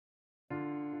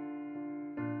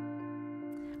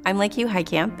I'm LeQue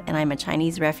Heidkamp, and I'm a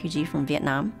Chinese refugee from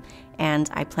Vietnam, and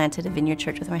I planted a vineyard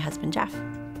church with my husband, Jeff.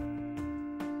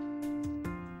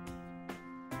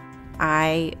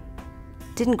 I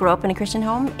didn't grow up in a Christian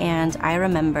home, and I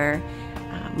remember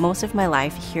most of my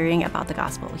life hearing about the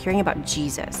gospel, hearing about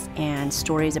Jesus and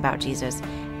stories about Jesus,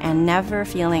 and never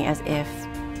feeling as if,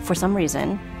 for some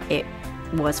reason, it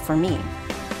was for me.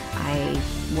 I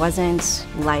wasn't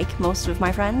like most of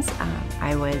my friends.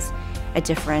 I was a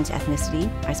different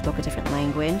ethnicity. I spoke a different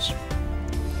language.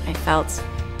 I felt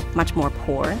much more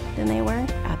poor than they were,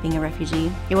 being a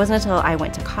refugee. It wasn't until I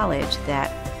went to college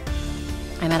that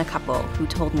I met a couple who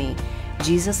told me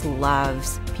Jesus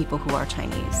loves people who are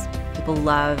Chinese.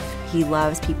 He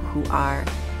loves people who are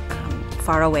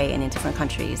far away and in different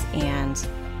countries. And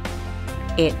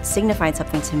it signified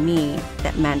something to me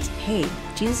that meant, hey,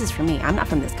 Jesus is for me. I'm not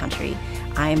from this country.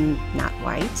 I'm not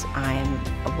white. I'm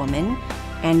a woman.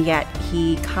 And yet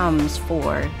he comes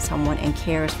for someone and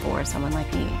cares for someone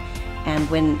like me. And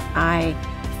when I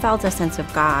felt a sense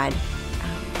of God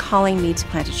calling me to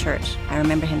plant a church, I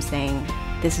remember him saying,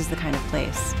 this is the kind of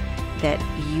place that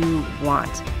you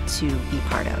want to be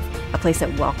part of. A place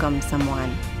that welcomes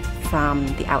someone from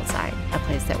the outside. A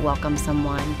place that welcomes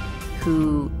someone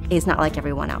who is not like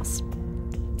everyone else.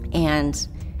 And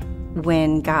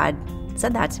when God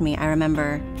said that to me, I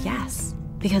remember, yes,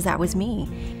 because that was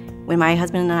me. When my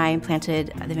husband and I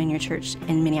planted the Vineyard Church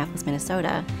in Minneapolis,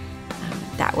 Minnesota,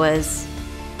 that was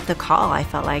the call I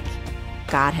felt like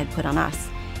God had put on us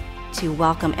to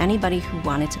welcome anybody who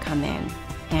wanted to come in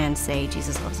and say,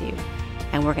 Jesus loves you,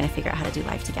 and we're going to figure out how to do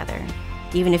life together.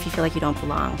 Even if you feel like you don't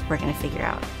belong, we're going to figure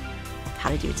out how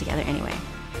to do it together anyway.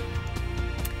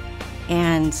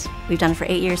 And we've done it for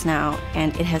 8 years now,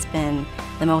 and it has been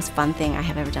the most fun thing I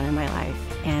have ever done in my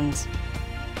life. And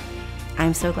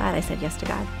I'm so glad I said yes to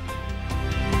God.